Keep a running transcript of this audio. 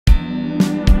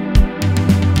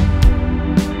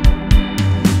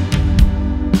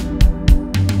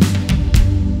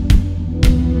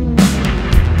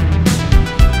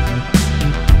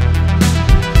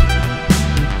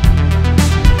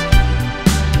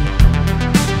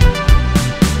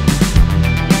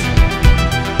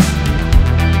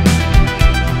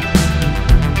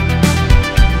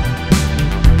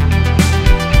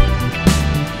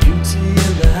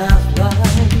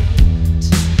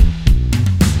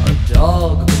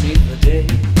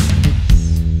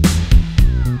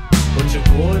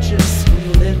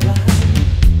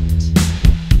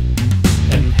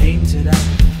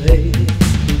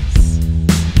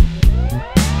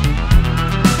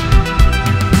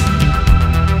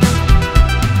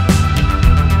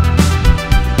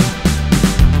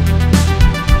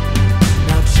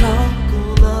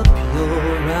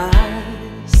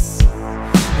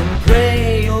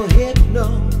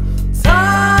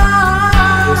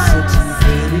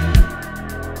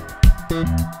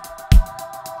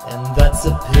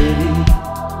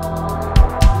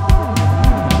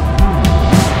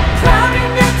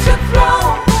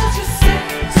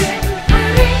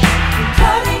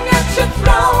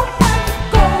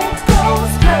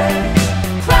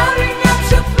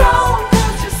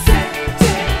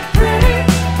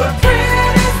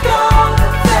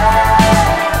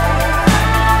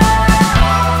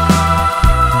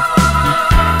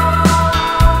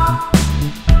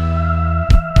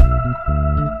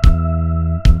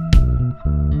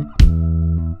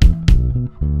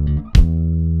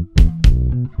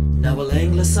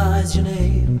memorize your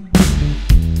name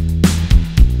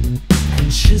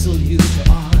and chisel you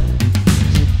to art.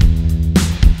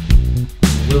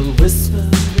 We'll whisper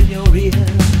in your ear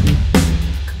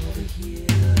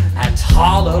and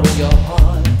holler in your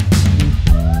heart.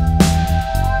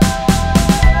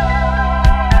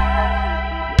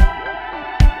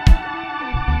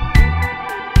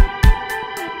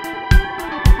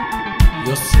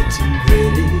 You're sitting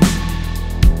pretty,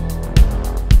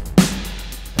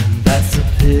 and that's a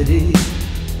pity.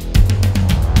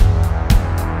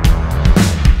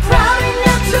 Crowding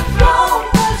at your throne,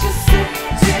 'cause you're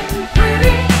sitting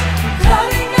pretty.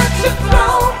 Cutting at your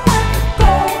throne when the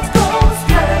gold goes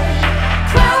gray.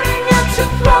 Crowding at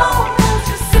your throne, 'cause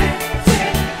you're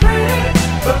sitting pretty.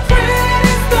 But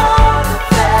pretty's gonna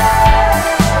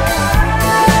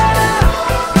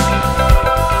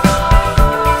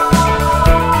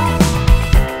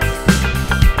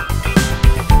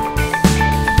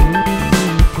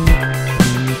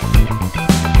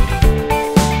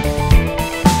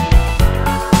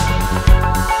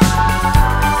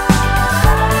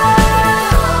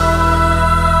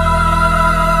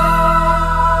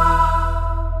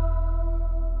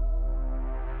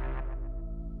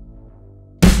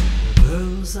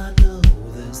girls, I know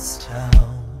this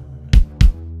town.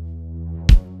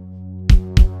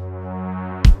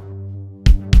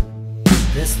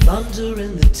 There's thunder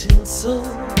in the tinsel.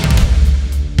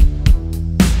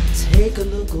 Take a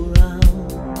look around.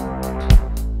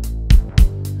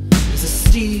 There's a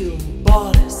steel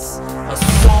bodice, a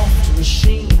soft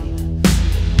machine.